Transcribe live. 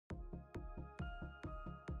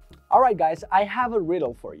Alright guys, I have a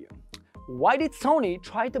riddle for you. Why did Sony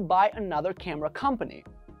try to buy another camera company?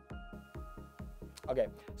 Okay,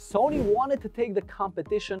 Sony wanted to take the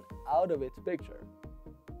competition out of its picture.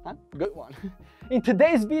 Huh? Good one. In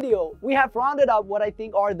today's video, we have rounded up what I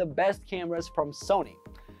think are the best cameras from Sony.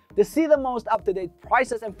 To see the most up-to-date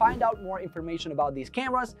prices and find out more information about these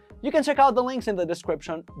cameras, you can check out the links in the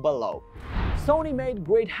description below. Sony made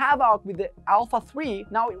great havoc with the Alpha 3,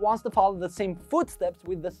 now it wants to follow the same footsteps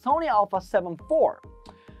with the Sony Alpha 7 IV.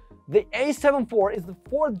 The A7 IV is the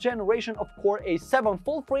 4th generation of Core A7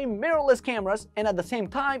 full-frame mirrorless cameras and at the same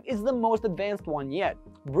time is the most advanced one yet,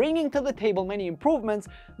 bringing to the table many improvements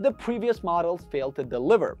the previous models failed to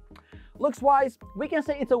deliver. Looks-wise, we can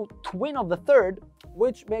say it's a twin of the third,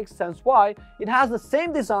 which makes sense why. It has the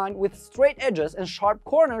same design with straight edges and sharp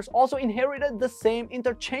corners, also inherited the same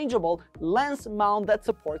interchangeable lens mount that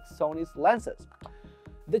supports Sony's lenses.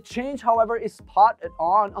 The change, however, is spot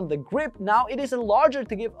on the grip. Now it is larger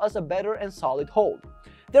to give us a better and solid hold.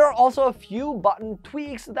 There are also a few button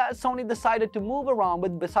tweaks that Sony decided to move around,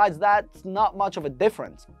 but besides that, it's not much of a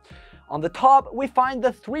difference. On the top, we find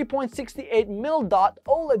the 3.68mm dot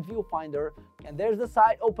OLED viewfinder, and there's the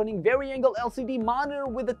side opening vari-angle LCD monitor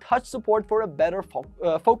with the touch support for a better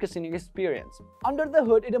focusing experience. Under the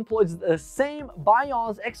hood, it employs the same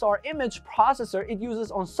Bionz XR image processor it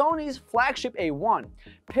uses on Sony's flagship A1.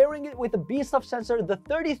 Pairing it with a beast of sensor, the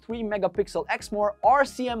 33-megapixel Exmor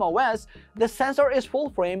RCMOS, the sensor is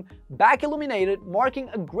full-frame, back illuminated, marking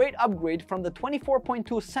a great upgrade from the 24.2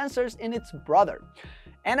 sensors in its brother.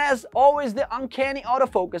 And as always, the uncanny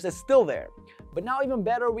autofocus is still there. But now even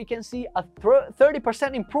better, we can see a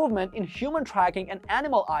 30% improvement in human tracking and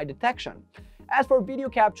animal eye detection. As for video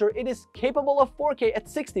capture, it is capable of 4K at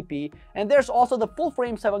 60p, and there's also the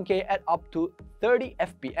full-frame 7K at up to 30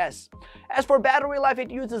 FPS. As for battery life,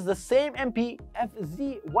 it uses the same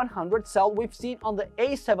MP-FZ100 cell we've seen on the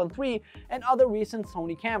A7 III and other recent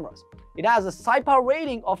Sony cameras. It has a side power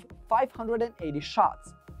rating of 580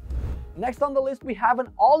 shots. Next on the list, we have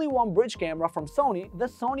an all-in-one bridge camera from Sony, the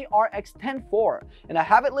Sony RX10 IV, and I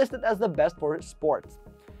have it listed as the best for sports.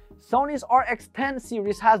 Sony's RX10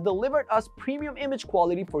 series has delivered us premium image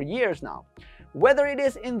quality for years now. Whether it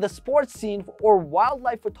is in the sports scene or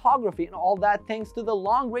wildlife photography and all that, thanks to the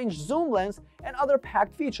long-range zoom lens and other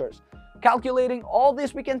packed features. Calculating all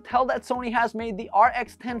this, we can tell that Sony has made the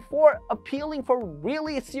RX10 IV appealing for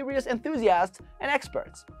really serious enthusiasts and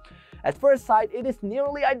experts. At first sight, it is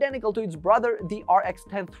nearly identical to its brother, the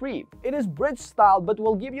RX10 III. It is bridge style but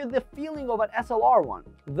will give you the feeling of an SLR one.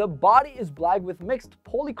 The body is black with mixed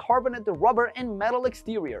polycarbonate rubber and metal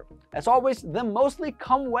exterior. As always, they mostly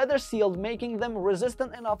come weather sealed, making them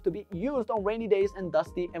resistant enough to be used on rainy days and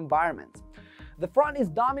dusty environments. The front is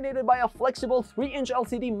dominated by a flexible 3-inch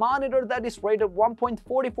LCD monitor that is rated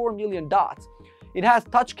 1.44 million dots. It has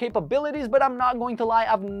touch capabilities, but I'm not going to lie,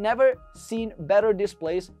 I've never seen better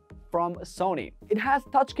displays from Sony. It has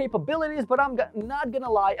touch capabilities, but I'm not gonna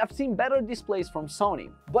lie, I've seen better displays from Sony.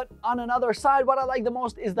 But on another side, what I like the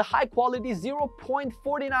most is the high-quality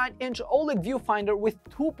 0.49-inch OLED viewfinder with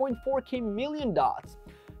 2.4K million dots.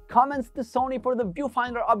 Comments to Sony for the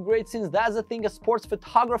viewfinder upgrade, since that's the thing a sports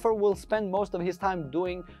photographer will spend most of his time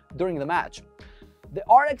doing during the match. The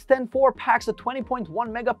RX10 IV packs a 20.1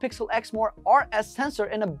 megapixel Exmor RS sensor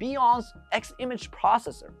and a Bionz X image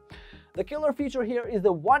processor. The killer feature here is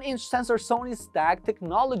the 1-inch sensor Sony stack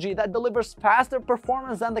technology that delivers faster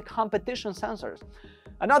performance than the competition sensors.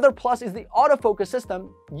 Another plus is the autofocus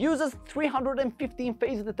system uses 315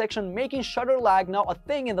 phase detection, making shutter lag now a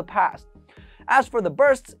thing in the past. As for the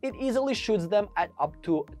bursts, it easily shoots them at up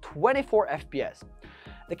to 24 FPS.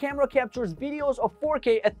 The camera captures videos of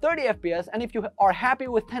 4K at 30 FPS, and if you are happy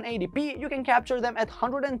with 1080p, you can capture them at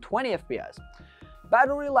 120 FPS.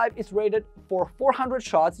 Battery life is rated for 400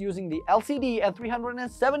 shots using the LCD and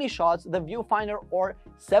 370 shots the viewfinder, or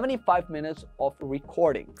 75 minutes of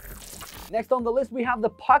recording. Next on the list, we have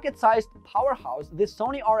the pocket-sized powerhouse, the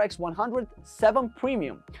Sony RX100 7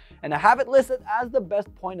 Premium, and I have it listed as the best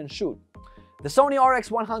point and shoot. The Sony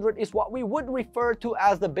RX100 is what we would refer to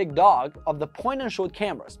as the big dog of the point and shoot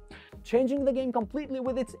cameras, changing the game completely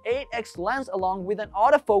with its 8x lens along with an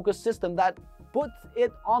autofocus system that puts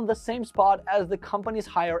it on the same spot as the company's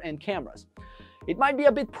higher-end cameras. It might be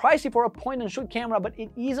a bit pricey for a point-and-shoot camera, but it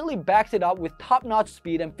easily backs it up with top-notch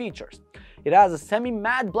speed and features. It has a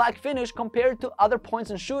semi-matte black finish compared to other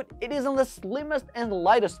points-and-shoot. It isn't the slimmest and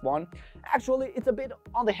lightest one. Actually, it's a bit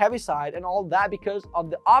on the heavy side and all that because of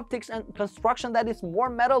the optics and construction that is more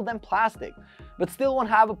metal than plastic, but still won't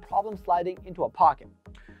have a problem sliding into a pocket.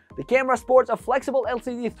 The camera sports a flexible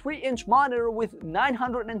LCD 3-inch monitor with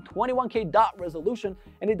 921K dot resolution,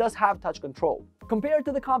 and it does have touch control. Compared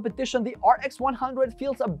to the competition, the RX100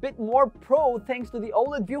 feels a bit more pro thanks to the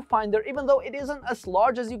OLED viewfinder, even though it isn't as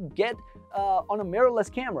large as you get on a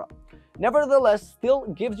mirrorless camera. Nevertheless, still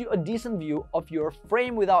gives you a decent view of your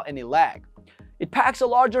frame without any lag. It packs a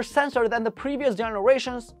larger sensor than the previous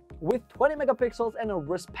generations, with 20 megapixels and a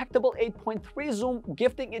respectable 8.3 zoom,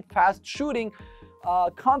 gifting it fast shooting,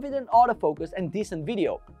 confident autofocus, and decent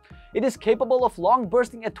video. It is capable of long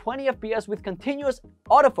bursting at 20 FPS with continuous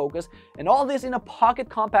autofocus, and all this in a pocket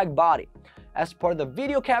compact body. As per the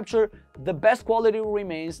video capture, the best quality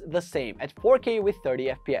remains the same at 4K with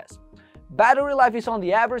 30 FPS. Battery life is on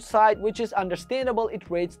the average side, which is understandable. It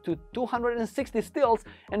rates to 260 stills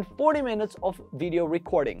and 40 minutes of video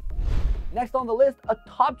recording. Next on the list, a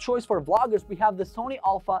top choice for vloggers, we have the Sony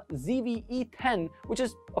Alpha ZV-E10, which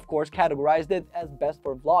is of course categorized it as best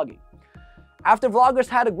for vlogging. After vloggers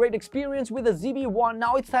had a great experience with the ZV-1,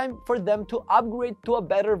 now it's time for them to upgrade to a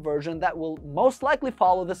better version that will most likely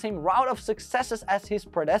follow the same route of successes as his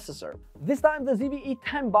predecessor. This time the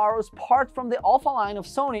ZV-E10 borrows parts from the Alpha line of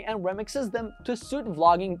Sony and remixes them to suit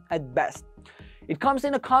vlogging at best. It comes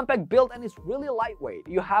in a compact build and is really lightweight.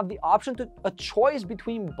 You have the option to a choice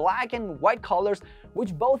between black and white colors,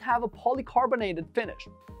 which both have a polycarbonated finish.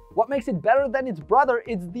 What makes it better than its brother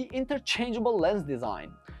is the interchangeable lens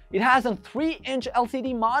design. It has a 3-inch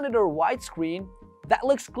LCD monitor widescreen that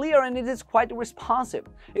looks clear and it is quite responsive.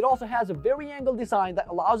 It also has a variangle design that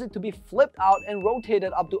allows it to be flipped out and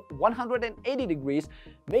rotated up to 180 degrees,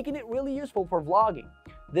 making it really useful for vlogging.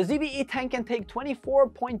 The ZV-E10 can take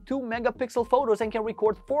 24.2 megapixel photos and can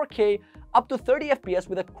record 4K up to 30 FPS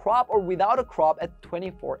with a crop or without a crop at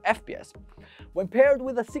 24 FPS. When paired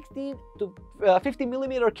with a 16 to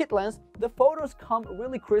 50mm kit lens, the photos come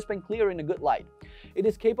really crisp and clear in a good light. It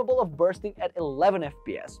is capable of bursting at 11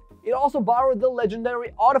 FPS. It also borrowed the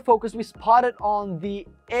legendary autofocus we spotted on the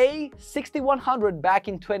A6100 back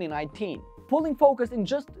in 2019. Pulling focus in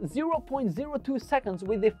just 0.02 seconds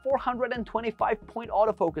with a 425-point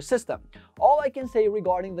autofocus system. All I can say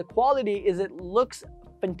regarding the quality is it looks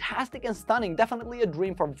fantastic and stunning, definitely a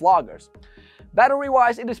dream for vloggers.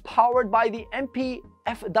 Battery-wise, it is powered by the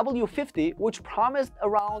MP-FW50, which promised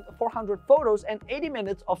around 400 photos and 80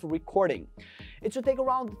 minutes of recording. It should take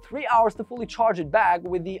around 3 hours to fully charge it back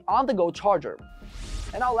with the on-the-go charger.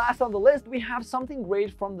 And now last on the list, we have something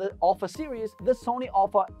great from the Alpha series, the Sony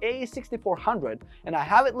Alpha A6400, and I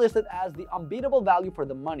have it listed as the unbeatable value for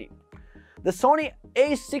the money. The Sony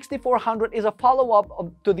A6400 is a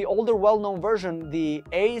follow-up to the older well-known version, the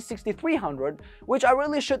A6300, which I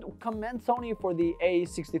really should commend Sony for the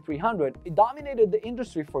A6300. It dominated the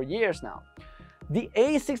industry for years now. The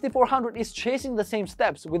A6400 is chasing the same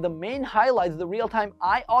steps, with the main highlights the real-time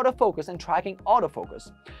eye autofocus and tracking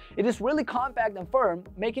autofocus. It is really compact and firm,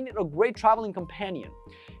 making it a great traveling companion.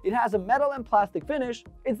 It has a metal and plastic finish.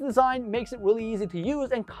 Its design makes it really easy to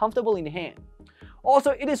use and comfortable in the hand.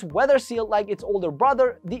 Also, it is weather sealed like its older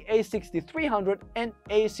brother, the A6300 and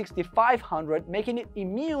A6500, making it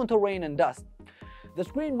immune to rain and dust. The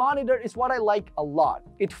screen monitor is what I like a lot.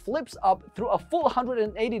 It flips up through a full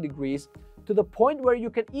 180 degrees to the point where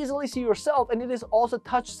you can easily see yourself, and it is also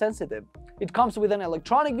touch sensitive. It comes with an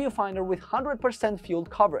electronic viewfinder with 100% field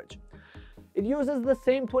coverage. It uses the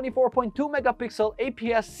same 24.2 megapixel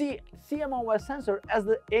APS-C CMOS sensor as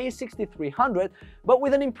the A6300, but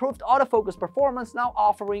with an improved autofocus performance, now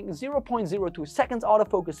offering 0.02 seconds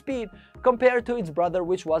autofocus speed compared to its brother,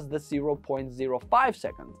 which was the 0.05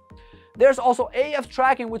 seconds. There's also AF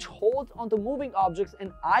tracking, which holds onto moving objects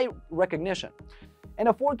and eye recognition, and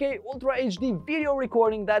a 4K Ultra HD video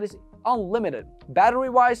recording that is unlimited.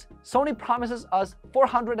 Battery-wise, Sony promises us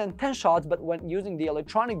 410 shots, but when using the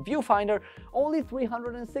electronic viewfinder, only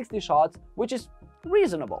 360 shots, which is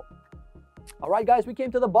reasonable. Alright guys, we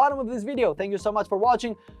came to the bottom of this video. Thank you so much for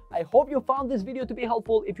watching. I hope you found this video to be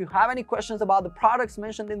helpful. If you have any questions about the products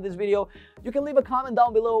mentioned in this video, you can leave a comment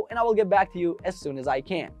down below and I will get back to you as soon as I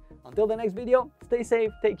can. Until the next video, stay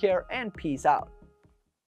safe, take care, and peace out.